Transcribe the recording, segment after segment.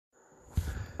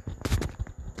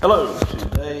Hello,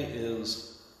 today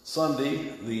is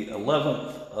Sunday, the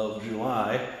 11th of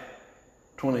July,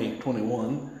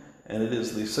 2021, and it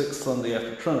is the sixth Sunday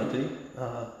after Trinity.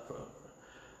 For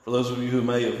those of you who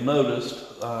may have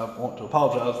noticed, I want to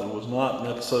apologize. There was not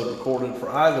an episode recorded for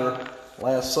either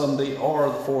last Sunday or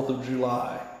the 4th of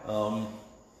July,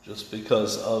 just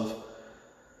because of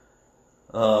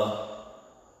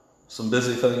some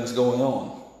busy things going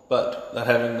on. But that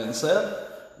having been said,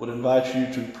 would invite you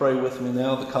to pray with me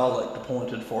now the collect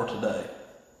appointed for today.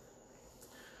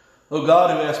 O God,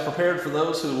 who hast prepared for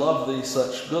those who love thee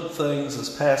such good things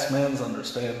as pass man's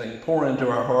understanding, pour into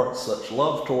our hearts such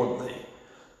love toward thee,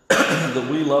 that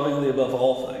we, loving thee above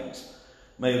all things,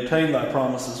 may obtain thy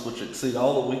promises which exceed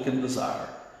all that we can desire,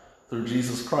 through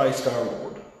Jesus Christ our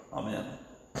Lord. Amen.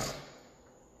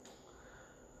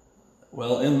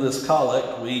 Well, in this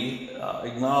collect, we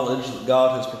acknowledge that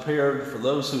God has prepared for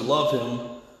those who love him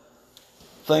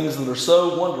things that are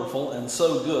so wonderful and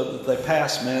so good that they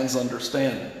pass man's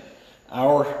understanding.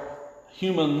 Our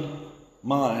human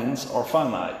minds are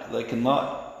finite. They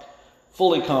cannot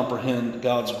fully comprehend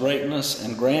God's greatness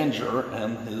and grandeur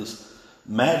and his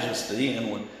majesty,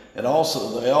 and they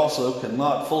also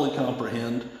cannot fully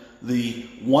comprehend the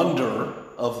wonder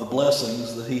of the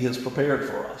blessings that he has prepared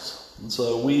for us. And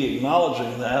so we,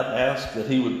 acknowledging that, ask that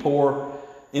he would pour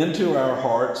into our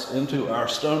hearts, into our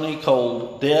stony,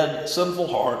 cold, dead, sinful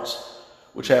hearts,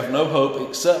 which have no hope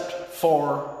except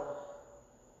for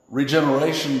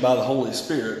regeneration by the Holy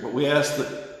Spirit. But we ask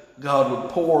that God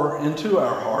would pour into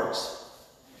our hearts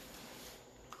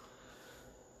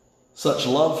such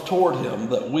love toward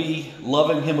him that we,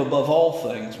 loving him above all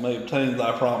things, may obtain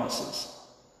thy promises,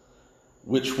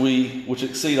 which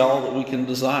exceed all that we can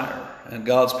desire. And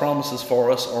God's promises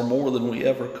for us are more than we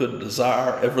ever could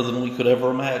desire, ever than we could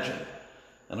ever imagine.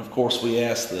 And of course, we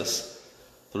ask this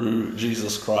through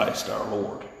Jesus Christ our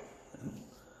Lord.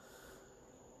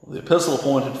 The epistle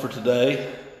appointed for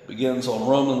today begins in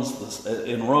Romans, the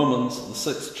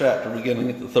 6th chapter, beginning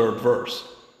at the 3rd verse.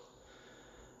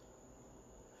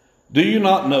 Do you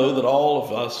not know that all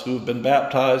of us who have been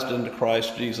baptized into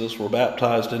Christ Jesus were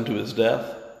baptized into his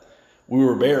death? We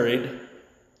were buried,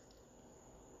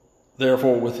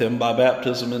 therefore, with him by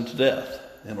baptism into death,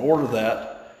 in order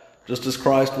that, just as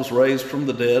Christ was raised from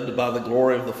the dead by the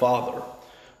glory of the Father,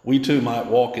 we too might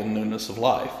walk in newness of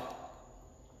life.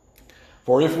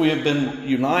 For if we have been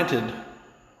united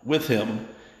with him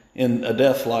in a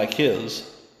death like his,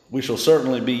 we shall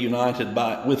certainly be united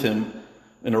with him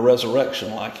in a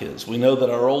resurrection like his. We know that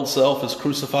our old self is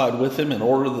crucified with him in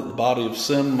order that the body of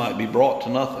sin might be brought to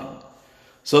nothing,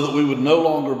 so that we would no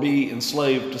longer be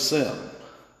enslaved to sin.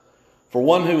 For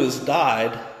one who has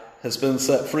died has been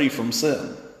set free from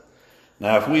sin.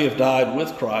 Now, if we have died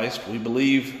with Christ, we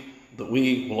believe that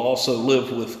we will also live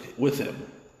with him.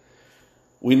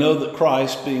 We know that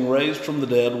Christ, being raised from the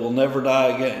dead, will never die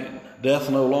again. Death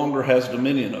no longer has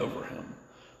dominion over him.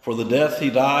 For the death he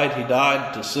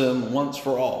died to sin once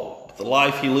for all. But the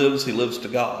life he lives to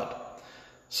God.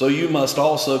 So you must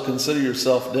also consider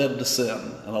yourself dead to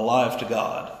sin and alive to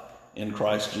God in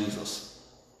Christ Jesus.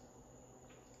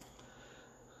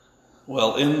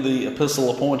 Well, in the epistle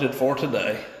appointed for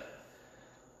today,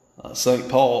 St.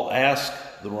 Paul asked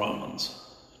the Romans,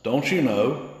 don't you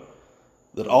know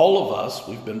that all of us,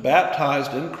 we've been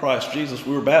baptized in Christ Jesus,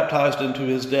 we were baptized into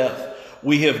his death.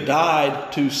 We have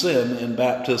died to sin in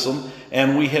baptism,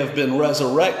 and we have been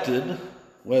resurrected,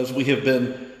 as we have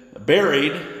been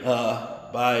buried and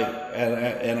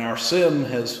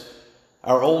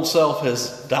our old self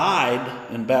has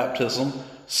died in baptism,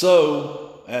 so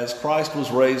as Christ was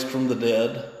raised from the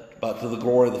dead, but to the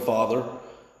glory of the Father,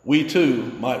 we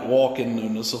too might walk in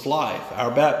newness of life.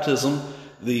 Our baptism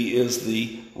is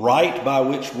the rite by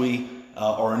which we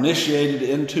are initiated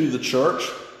into the church,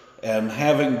 and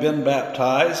having been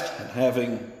baptized and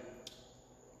having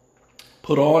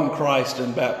put on Christ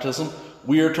in baptism,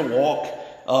 we are to walk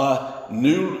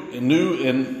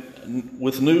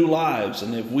with new lives.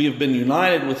 And if we have been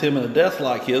united with him in a death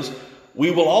like his, we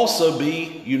will also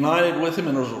be united with him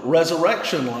in a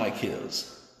resurrection like his.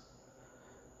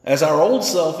 As our old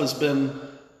self has been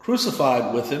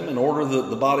crucified with him in order that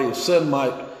the body of sin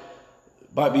might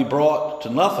be brought to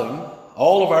nothing,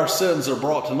 all of our sins are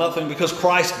brought to nothing because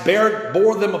Christ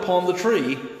bore them upon the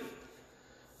tree.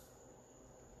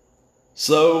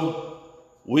 So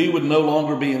we would no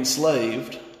longer be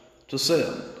enslaved to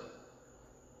sin.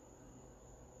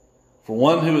 For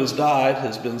one who has died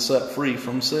has been set free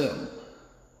from sin.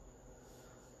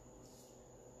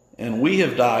 And we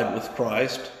have died with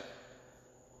Christ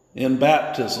in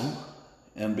baptism,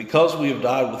 and because we have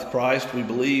died with Christ, we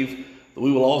believe that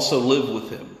we will also live with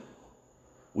him.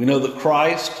 We know that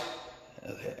Christ,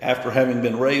 after having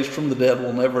been raised from the dead,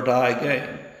 will never die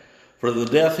again. For the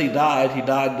death he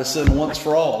died to sin once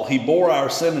for all. He bore our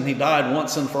sin and he died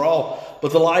once and for all.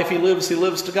 But the life he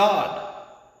lives to God.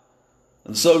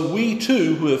 And so we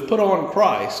too, who have put on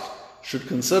Christ, should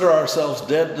consider ourselves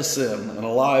dead to sin and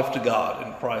alive to God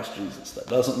in Christ Jesus. That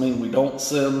doesn't mean we don't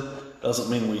sin,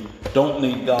 doesn't mean we don't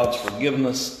need God's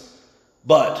forgiveness,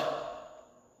 but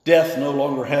death no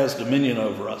longer has dominion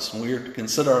over us, and we are to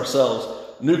consider ourselves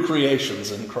new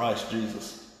creations in Christ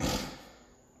Jesus.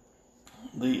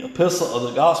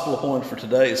 The gospel appointed for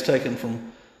today is taken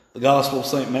from the Gospel of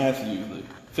St. Matthew, the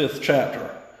 5th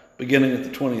chapter, beginning at the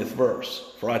 20th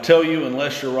verse. For I tell you,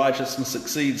 unless your righteousness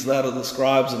exceeds that of the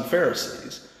scribes and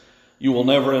Pharisees, you will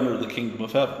never enter the kingdom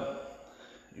of heaven.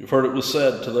 You've heard it was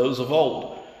said to those of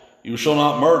old, you shall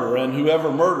not murder, and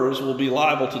whoever murders will be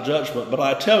liable to judgment. But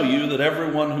I tell you that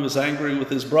everyone who is angry with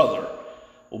his brother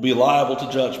will be liable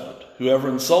to judgment. Whoever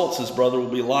insults his brother will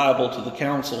be liable to the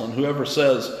council, and whoever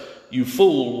says, you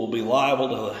fool, will be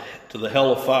liable to the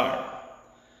hell of fire.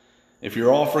 If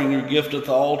you're offering your gift at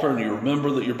the altar and you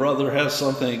remember that your brother has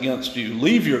something against you,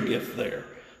 leave your gift there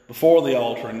before the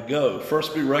altar and go.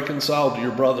 First be reconciled to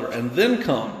your brother and then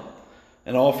come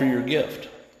and offer your gift.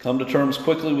 Come to terms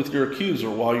quickly with your accuser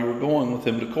while you are going with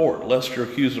him to court, lest your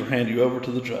accuser hand you over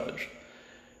to the judge,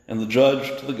 and the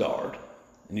judge to the guard,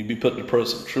 and you be put to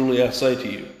prison. Truly I say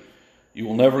to you, you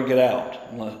will never get out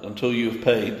until you have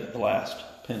paid the last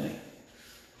penny.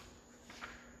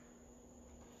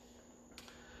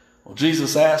 Well,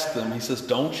 Jesus asked them, he says,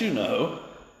 don't you know?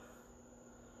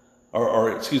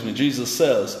 Jesus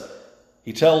says,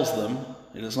 he tells them,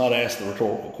 he does not ask the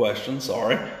rhetorical question,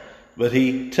 but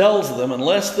he tells them,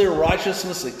 unless their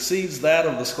righteousness exceeds that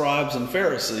of the scribes and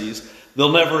Pharisees,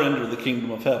 they'll never enter the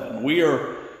kingdom of heaven. We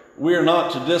are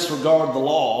not to disregard the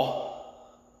law,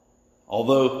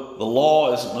 although the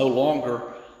law is no longer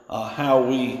how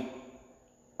we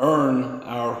earn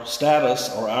our status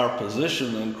or our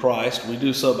position in Christ. We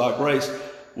do so by grace.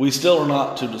 We still are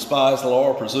not to despise the law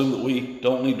or presume that we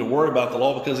don't need to worry about the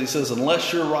law, because he says,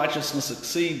 unless your righteousness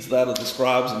exceeds that of the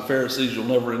scribes and Pharisees, you'll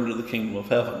never enter the kingdom of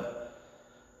heaven.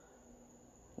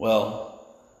 Well,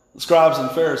 the scribes and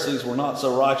Pharisees were not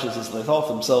so righteous as they thought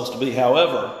themselves to be.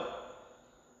 However,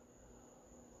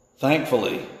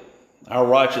 thankfully, our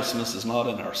righteousness is not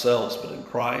in ourselves, but in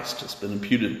Christ. It's been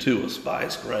imputed to us by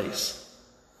his grace.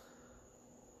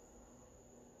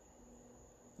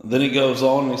 And then he goes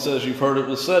on and he says, you've heard it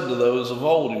was said to those of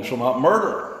old, you shall not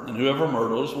murder, and whoever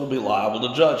murders will be liable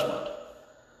to judgment.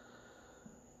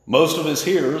 Most of his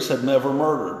hearers had never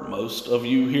murdered. Most of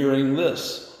you hearing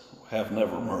this have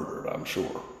never murdered, I'm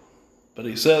sure. But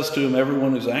he says to him,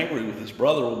 everyone who's angry with his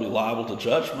brother will be liable to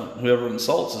judgment. And whoever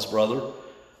insults his brother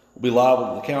will be liable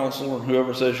to the council, and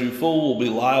whoever says you fool will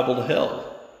be liable to hell.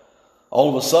 All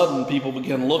of a sudden, people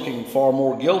begin looking far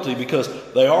more guilty, because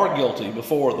they are guilty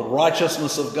before the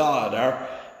righteousness of God.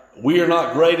 We are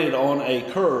not graded on a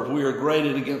curve. We are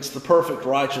graded against the perfect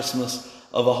righteousness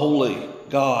of a holy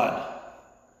God,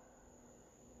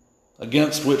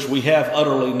 against which we have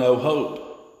utterly no hope.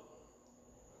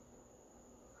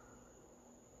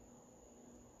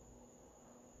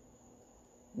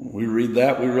 When we read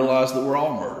that, we realize that we're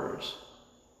all murderers.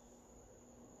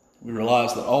 We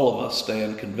realize that all of us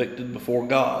stand convicted before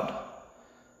God.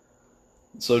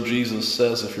 And so Jesus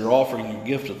says, if you're offering your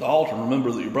gift at the altar,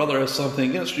 remember that your brother has something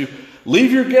against you,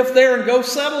 leave your gift there and go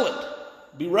settle it.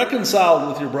 Be reconciled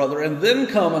with your brother and then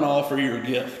come and offer your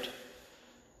gift.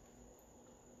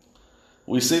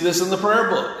 We see this in the prayer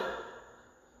book,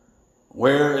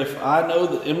 where if I know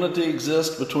that enmity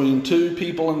exists between two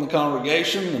people in the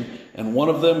congregation, and one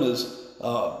of them is,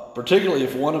 particularly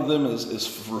if one of them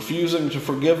is refusing to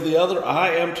forgive the other,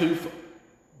 I am to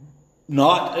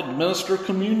not administer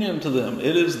communion to them.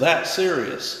 It is that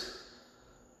serious.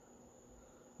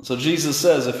 So Jesus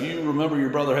says, if you remember your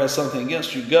brother has something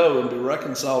against you, go and be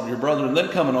reconciled to your brother and then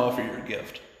come and offer your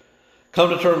gift. Come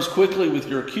to terms quickly with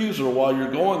your accuser while you're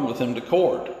going with him to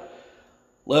court,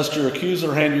 lest your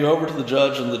accuser hand you over to the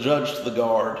judge and the judge to the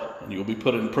guard, and you'll be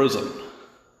put in prison.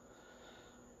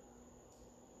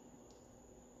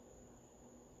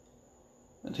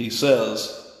 And he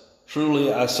says,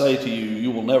 truly I say to you,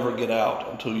 you will never get out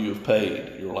until you have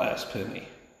paid your last penny.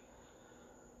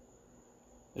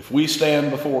 If we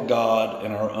stand before God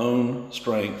in our own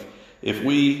strength, if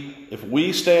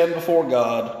we stand before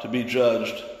God to be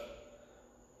judged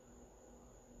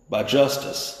by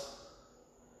justice,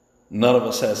 none of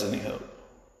us has any hope.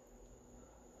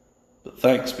 But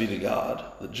thanks be to God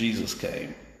that Jesus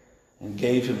came and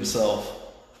gave himself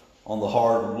on the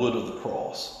hard wood of the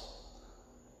cross.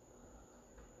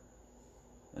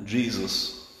 And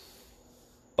Jesus,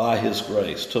 by his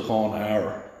grace, took on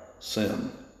our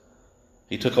sin.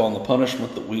 He took on the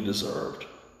punishment that we deserved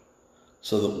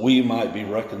so that we might be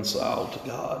reconciled to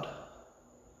God.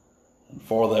 And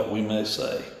for that we may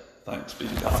say, thanks be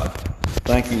to God.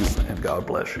 Thank you, and God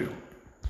bless you.